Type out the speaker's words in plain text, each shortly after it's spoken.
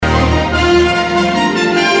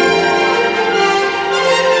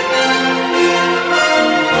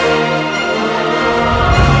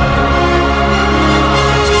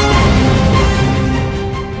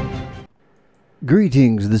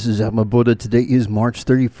Greetings, this is Atma Buddha. Today is March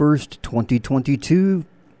 31st, 2022.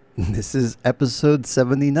 This is episode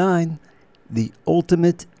 79. The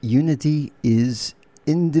ultimate unity is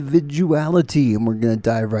individuality, and we're going to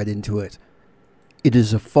dive right into it. It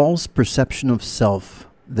is a false perception of self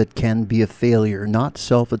that can be a failure, not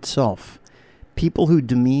self itself. People who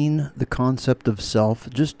demean the concept of self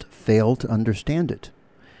just fail to understand it.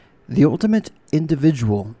 The ultimate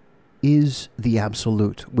individual is the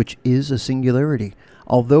absolute, which is a singularity.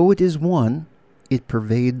 Although it is one, it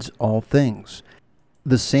pervades all things.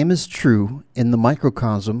 The same is true in the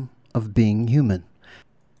microcosm of being human.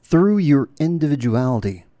 Through your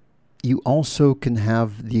individuality, you also can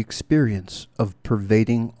have the experience of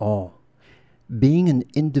pervading all. Being an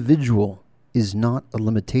individual is not a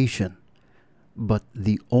limitation, but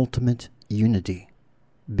the ultimate unity.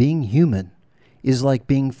 Being human is like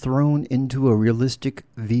being thrown into a realistic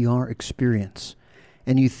VR experience,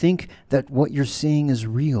 and you think that what you're seeing is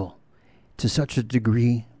real to such a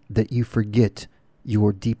degree that you forget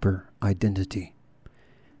your deeper identity.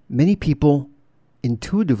 Many people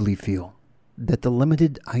intuitively feel that the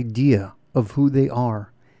limited idea of who they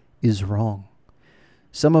are is wrong.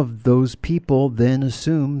 Some of those people then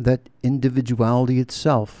assume that individuality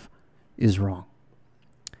itself is wrong.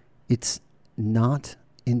 It's not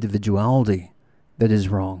individuality that is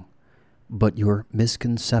wrong, but your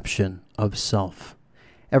misconception of self.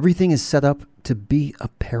 Everything is set up to be a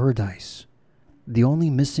paradise. The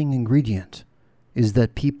only missing ingredient is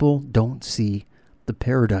that people don't see the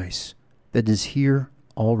paradise that is here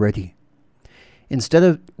already. Instead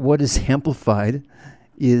of what is amplified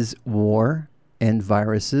is war and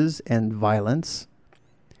viruses and violence.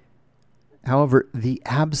 However, the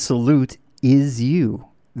absolute is you,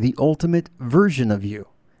 the ultimate version of you.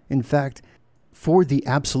 In fact, for the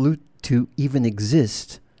absolute to even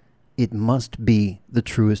exist, it must be the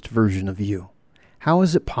truest version of you. How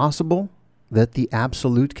is it possible that the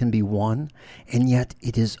absolute can be one, and yet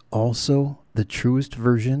it is also the truest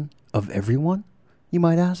version of everyone, you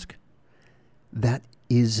might ask? That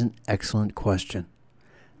is an excellent question.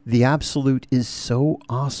 The absolute is so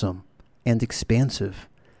awesome and expansive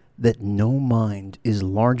that no mind is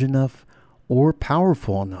large enough or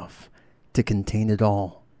powerful enough to contain it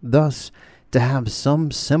all. Thus, to have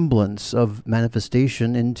some semblance of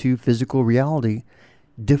manifestation into physical reality,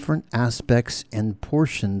 different aspects and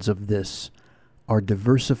portions of this are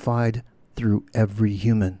diversified through every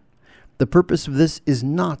human. The purpose of this is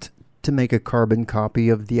not to make a carbon copy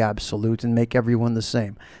of the absolute and make everyone the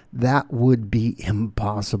same. That would be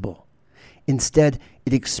impossible. Instead,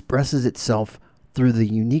 it expresses itself through the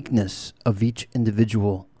uniqueness of each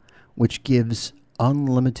individual, which gives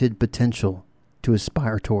unlimited potential to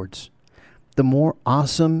aspire towards. The more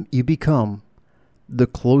awesome you become, the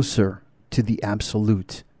closer to the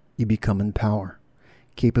absolute you become in power,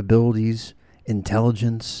 capabilities,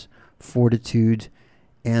 intelligence, fortitude,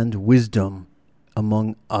 and wisdom,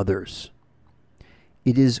 among others.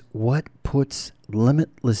 It is what puts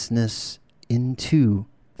limitlessness into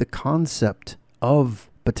the concept of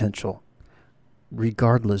potential,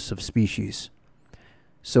 regardless of species.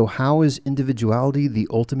 So how is individuality the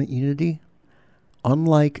ultimate unity?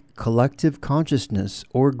 Unlike collective consciousness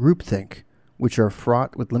or groupthink, which are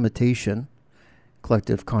fraught with limitation,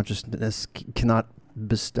 collective consciousness cannot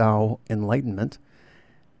bestow enlightenment,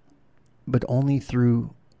 but only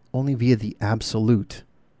via the absolute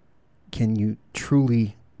can you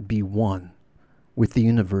truly be one with the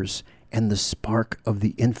universe and the spark of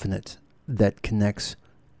the infinite that connects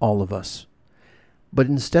all of us. But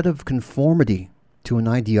instead of conformity to an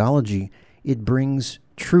ideology, it brings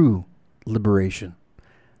true liberation.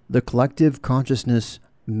 The collective consciousness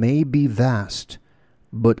may be vast,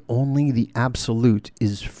 but only the absolute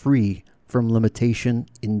is free from limitation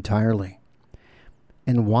entirely.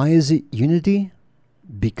 And why is it unity?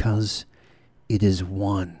 Because it is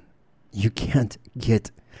one. You can't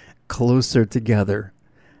get closer together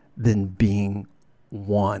than being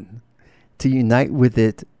one. To unite with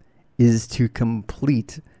it is to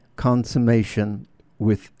complete consummation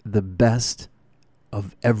with the best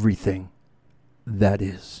of everything that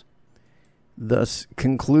is. Thus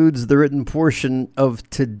concludes the written portion of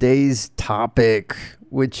today's topic,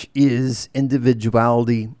 which is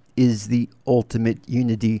individuality is the ultimate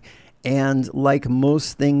unity. And like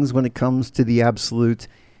most things when it comes to the absolute,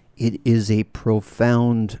 it is a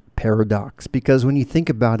profound paradox. Because when you think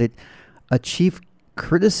about it, a chief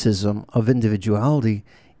criticism of individuality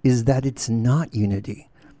is that it's not unity.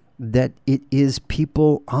 That it is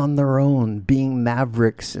people on their own being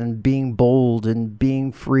mavericks and being bold and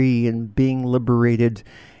being free and being liberated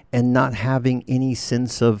and not having any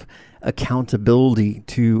sense of accountability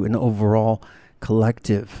to an overall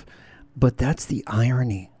collective. But that's the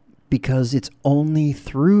irony, because it's only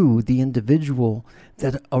through the individual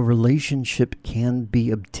that a relationship can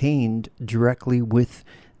be obtained directly with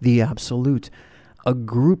the absolute. A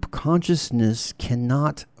group consciousness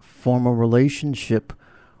cannot form a relationship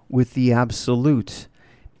with the absolute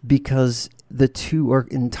because the two are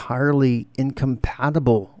entirely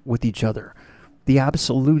incompatible with each other. The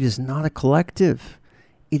absolute is not a collective.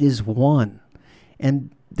 It is one.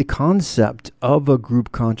 And the concept of a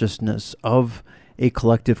group consciousness, of a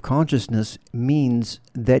collective consciousness, means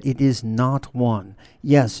that it is not one.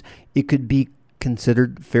 Yes, it could be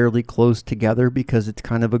considered fairly close together because it's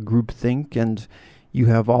kind of a groupthink, and you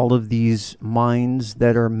have all of these minds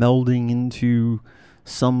that are melding into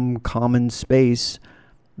some common space.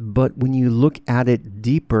 But when you look at it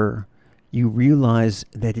deeper, you realize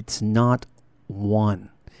that it's not one.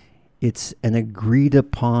 It's an agreed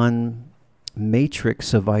upon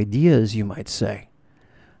matrix of ideas, you might say.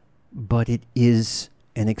 But it is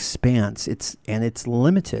an expanse. It's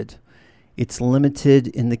limited. It's limited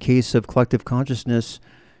in the case of collective consciousness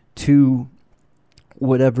to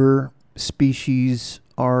whatever species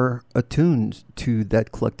are attuned to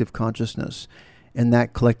that collective consciousness. And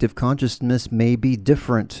that collective consciousness may be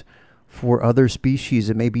different for other species.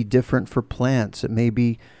 It may be different for plants. It may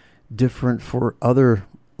be different for other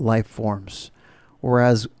life forms.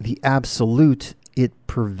 Whereas the absolute, it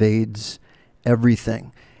pervades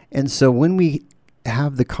everything. And so when we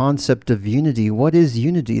have the concept of unity, what is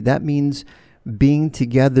unity? That means being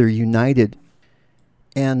together, united.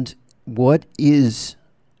 And what is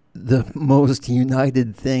the most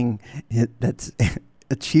united thing that's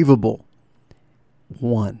achievable?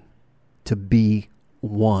 One. To be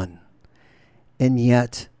one. And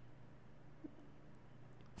yet,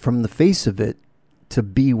 from the face of it, to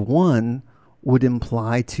be one would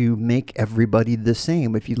imply to make everybody the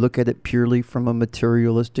same. If you look at it purely from a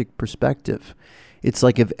materialistic perspective, it's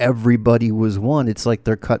like if everybody was one, it's like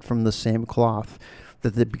they're cut from the same cloth,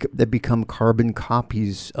 that they become carbon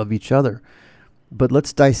copies of each other. But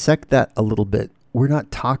let's dissect that a little bit. We're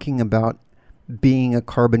not talking about being a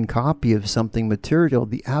carbon copy of something material.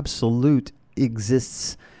 The absolute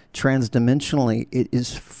exists transdimensionally. It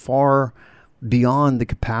is far beyond the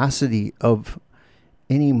capacity of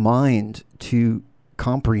any mind to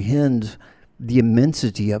comprehend the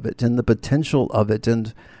immensity of it and the potential of it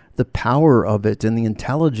and the power of it and the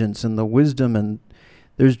intelligence and the wisdom. And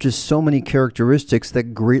there's just so many characteristics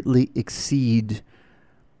that greatly exceed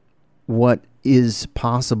what is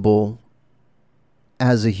possible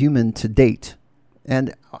as a human to date.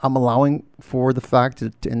 And I'm allowing for the fact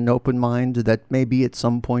that in an open mind that maybe at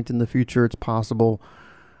some point in the future it's possible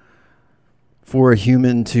for a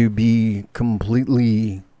human to be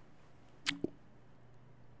completely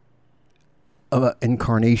an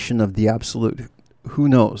incarnation of the absolute. Who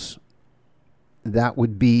knows? That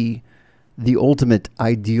would be the ultimate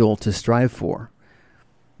ideal to strive for.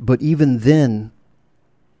 But even then,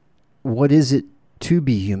 what is it to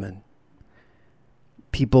be human?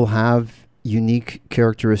 People have unique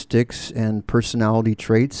characteristics and personality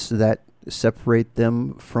traits that separate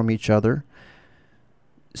them from each other.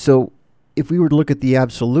 So if we were to look at the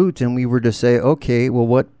absolute and we were to say, okay, well,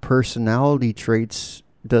 what personality traits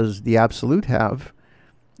does the absolute have?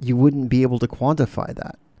 You wouldn't be able to quantify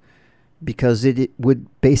that, because it would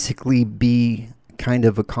basically be kind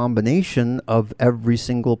of a combination of every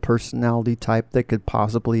single personality type that could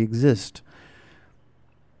possibly exist.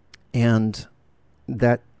 And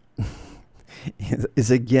that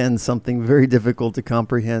is again something very difficult to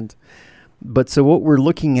comprehend. But so what we're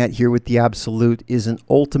looking at here with the absolute is an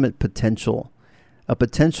ultimate potential, a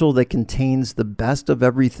potential that contains the best of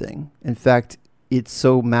everything. In fact, it's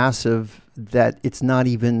so massive that it's not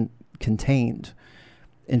even contained.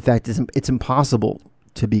 In fact, it's impossible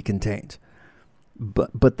to be contained.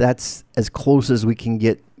 But that's as close as we can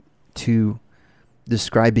get to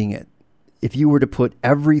describing it. If you were to put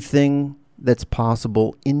everything that's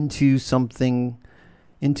possible into something,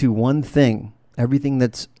 into one thing, everything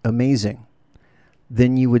that's amazing,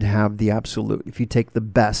 then you would have the absolute. If you take the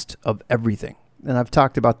best of everything. And I've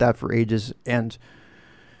talked about that for ages, and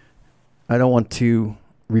I don't want to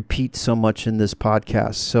repeat so much in this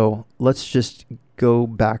podcast. So let's just go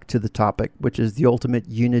back to the topic, which is the ultimate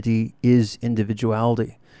unity is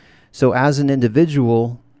individuality. So as an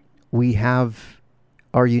individual, we have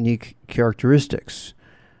our unique characteristics,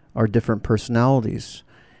 our different personalities.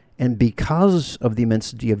 And because of the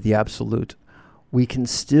immensity of the absolute, we can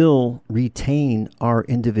still retain our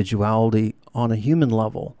individuality on a human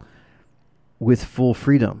level with full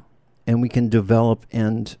freedom. And we can develop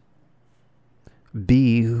and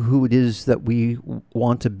be who it is that we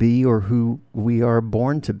want to be or who we are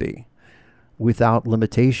born to be without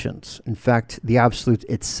limitations. In fact, the absolute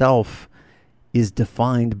itself is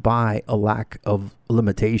defined by a lack of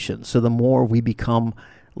limitations. So the more we become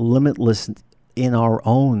limitless in our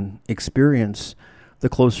own experience, the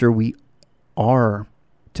closer we are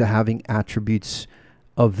to having attributes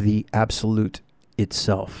of the absolute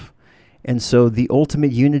itself. And so the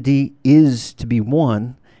ultimate unity is to be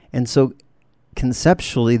one. And so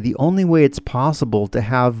conceptually, the only way it's possible to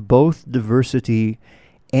have both diversity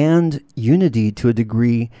and unity to a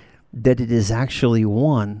degree that it is actually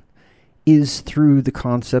one is through the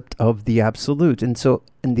concept of the absolute. And so,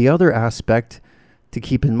 and the other aspect to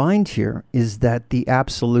keep in mind here is that the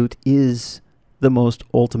absolute is the most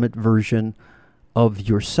ultimate version of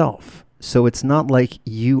yourself. So it's not like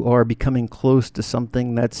you are becoming close to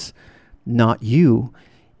something that's not you.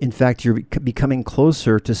 In fact, you're becoming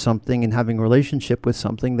closer to something and having a relationship with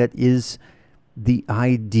something that is the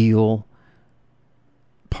ideal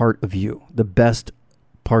part of you, the best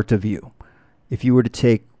part of you. If you were to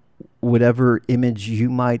take whatever image you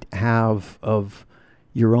might have of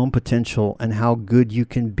your own potential and how good you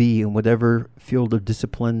can be in whatever field of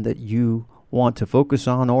discipline that you want to focus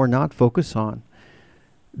on or not focus on,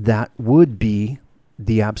 that would be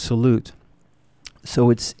the absolute. So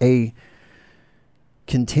it's a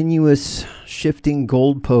continuous shifting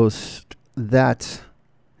goalpost that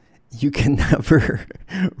you can never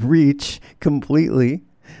reach completely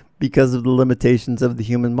because of the limitations of the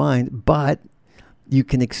human mind, but you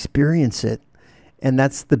can experience it. And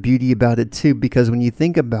that's the beauty about it too, because when you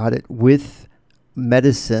think about it with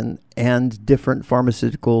medicine and different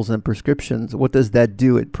pharmaceuticals and prescriptions, what does that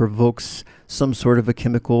do? It provokes some sort of a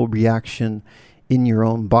chemical reaction in your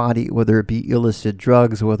own body, whether it be illicit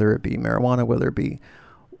drugs, whether it be marijuana, whether it be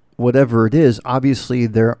whatever it is. Obviously,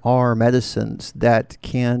 there are medicines that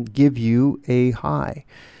can give you a high.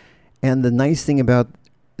 And the nice thing about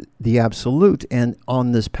the absolute and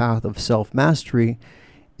on this path of self-mastery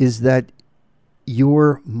is that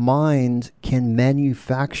your mind can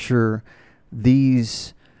manufacture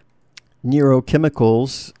these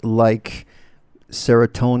neurochemicals like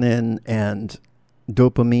serotonin and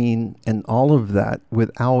dopamine and all of that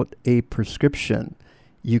without a prescription.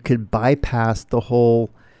 You could bypass the whole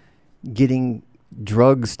getting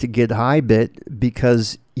drugs to get high bit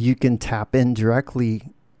because you can tap in directly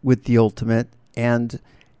with the ultimate and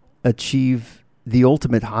achieve the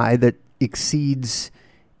ultimate high that exceeds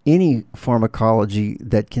any pharmacology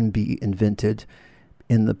that can be invented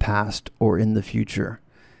in the past or in the future.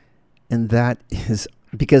 And that is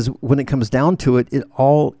because when it comes down to it, it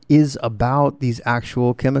all is about these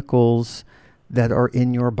actual chemicals that are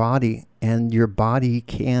in your body, and your body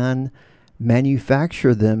can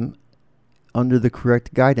manufacture them under the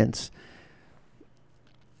correct guidance.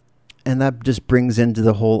 And that just brings into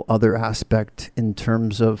the whole other aspect in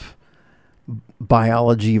terms of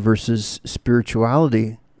biology versus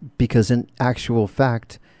spirituality, because in actual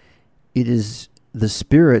fact, it is the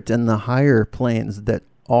spirit and the higher planes that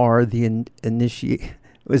are the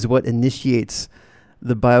is what initiates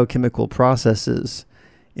the biochemical processes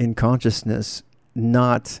in consciousness,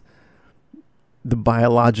 not the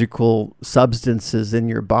biological substances in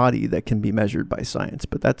your body that can be measured by science.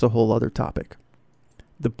 But that's a whole other topic.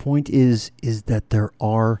 The point is that there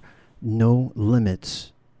are no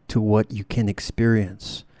limits to what you can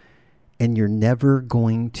experience, and you're never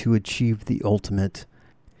going to achieve the ultimate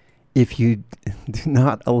if you do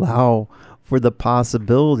not allow for the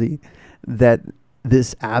possibility that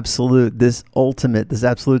this absolute, this ultimate, this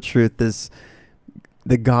absolute truth,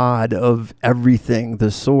 the God of everything,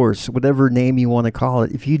 the source, whatever name you want to call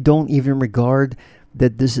it, if you don't even regard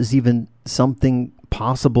that this is even something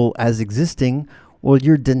possible as existing, well,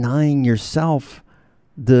 you're denying yourself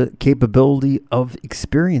the capability of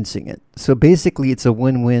experiencing it. So basically, it's a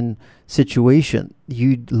win-win situation.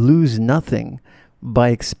 You lose nothing by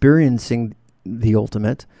experiencing the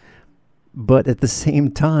ultimate, but at the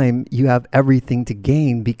same time, you have everything to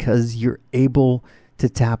gain because you're able to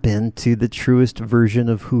tap into the truest version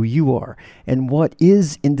of who you are. And what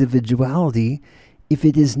is individuality if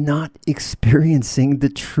it is not experiencing the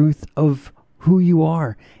truth of who you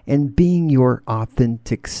are and being your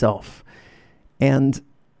authentic self? And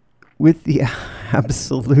with the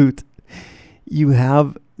absolute, you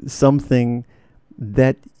have something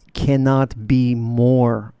that cannot be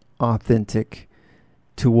more authentic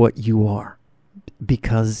to what you are,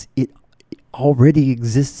 because it already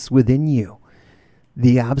exists within you.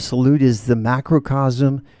 The absolute is the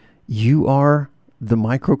macrocosm. You are the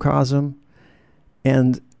microcosm.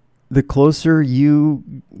 And the closer you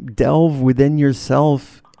delve within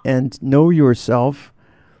yourself and know yourself,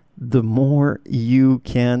 the more you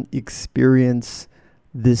can experience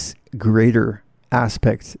this greater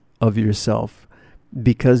aspect of yourself,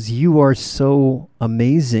 because you are so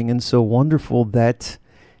amazing and so wonderful that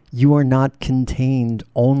you are not contained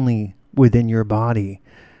only within your body,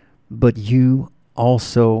 but you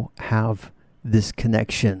also have this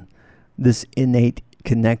connection, this innate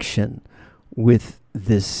connection with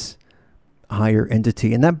this higher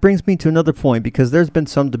entity. And that brings me to another point, because there's been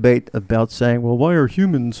some debate about saying, well, why are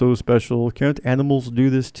humans so special? Can't animals do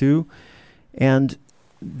this too? And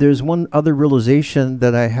there's one other realization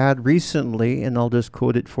that I had recently, and I'll just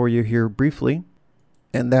quote it for you here briefly,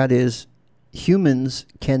 and that is, humans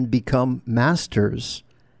can become masters.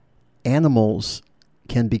 Animals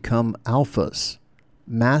can become alphas.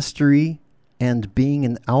 Mastery and being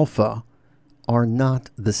an alpha are not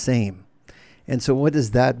the same. And so what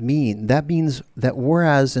does that mean? That means that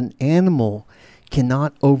whereas an animal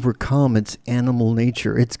cannot overcome its animal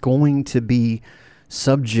nature, it's going to be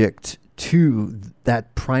subject to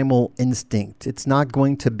that primal instinct. It's not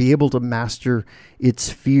going to be able to master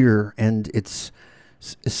its fear and its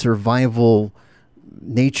survival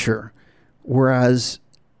nature. Whereas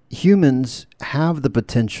humans have the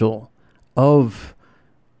potential of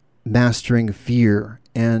mastering fear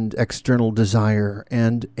and external desire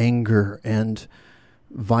and anger and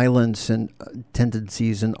violence and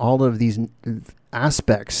tendencies and all of these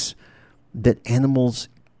aspects that animals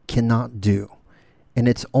cannot do. And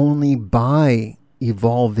it's only by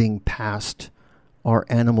evolving past our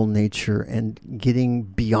animal nature and getting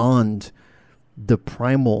beyond the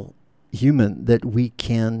primal human that we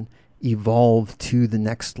can evolve to the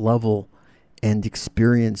next level and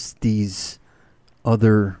experience these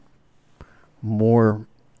other more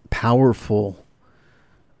powerful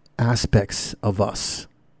aspects of us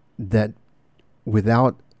that,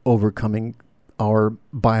 without overcoming our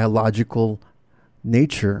biological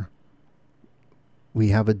nature, we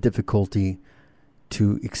have a difficulty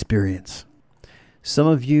to experience. Some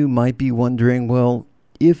of you might be wondering, well,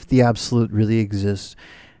 if the absolute really exists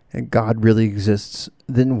and God really exists,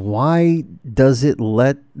 then why does it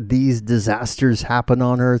let these disasters happen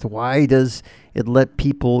on earth? Why does it let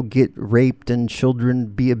people get raped and children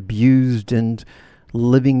be abused and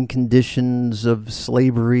living conditions of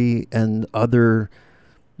slavery and other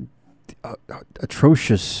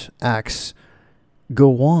atrocious acts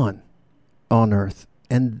go on earth?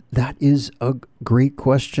 And that is a great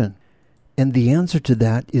question. And the answer to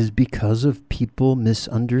that is because of people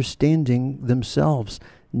misunderstanding themselves,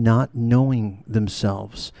 not knowing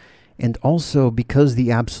themselves. And also because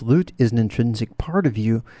the absolute is an intrinsic part of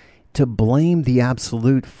you, to blame the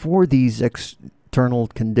absolute for these external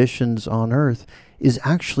conditions on earth is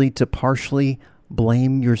actually to partially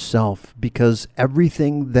blame yourself, because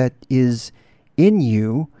everything that is in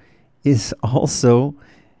you is also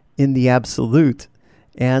in the absolute,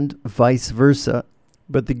 and vice versa.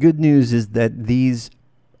 But the good news is that these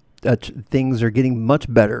things are getting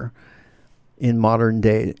much better in modern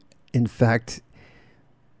day. In fact,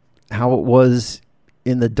 how it was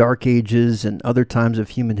in the Dark Ages and other times of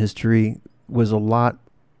human history was a lot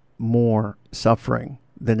more suffering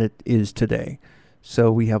than it is today.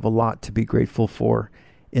 So we have a lot to be grateful for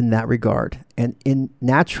in that regard. And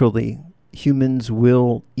naturally, humans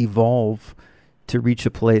will evolve to reach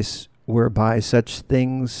a place whereby such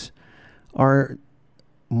things are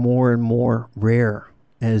more and more rare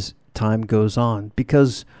as time goes on.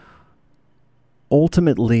 Because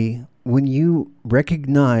ultimately, when you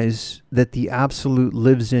recognize that the absolute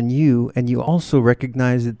lives in you, and you also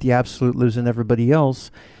recognize that the absolute lives in everybody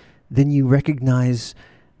else, then you recognize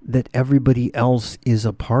that everybody else is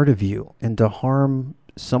a part of you. And to harm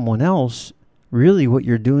someone else, really what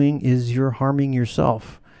you're doing is you're harming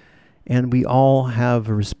yourself. And we all have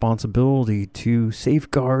a responsibility to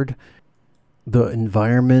safeguard the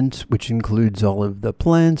environment, which includes all of the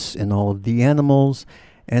plants and all of the animals,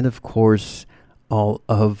 and of course, all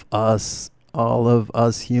of us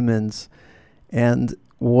humans. And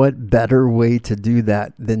what better way to do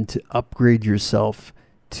that than to upgrade yourself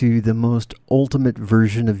to the most ultimate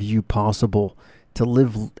version of you possible, to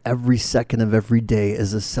live every second of every day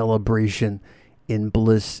as a celebration in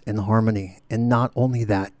bliss and harmony. And not only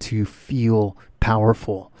that, to feel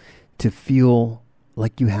powerful, to feel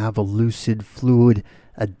like you have a lucid, fluid,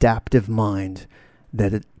 adaptive mind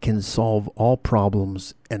that it can solve all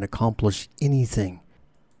problems and accomplish anything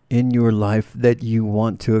in your life that you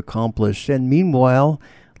want to accomplish. And meanwhile,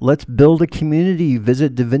 let's build a community.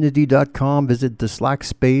 Visit divinity.com, visit the Slack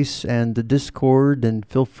space and the Discord, and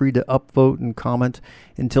feel free to upvote and comment.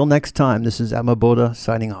 Until next time, this is Amaboda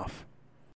signing off.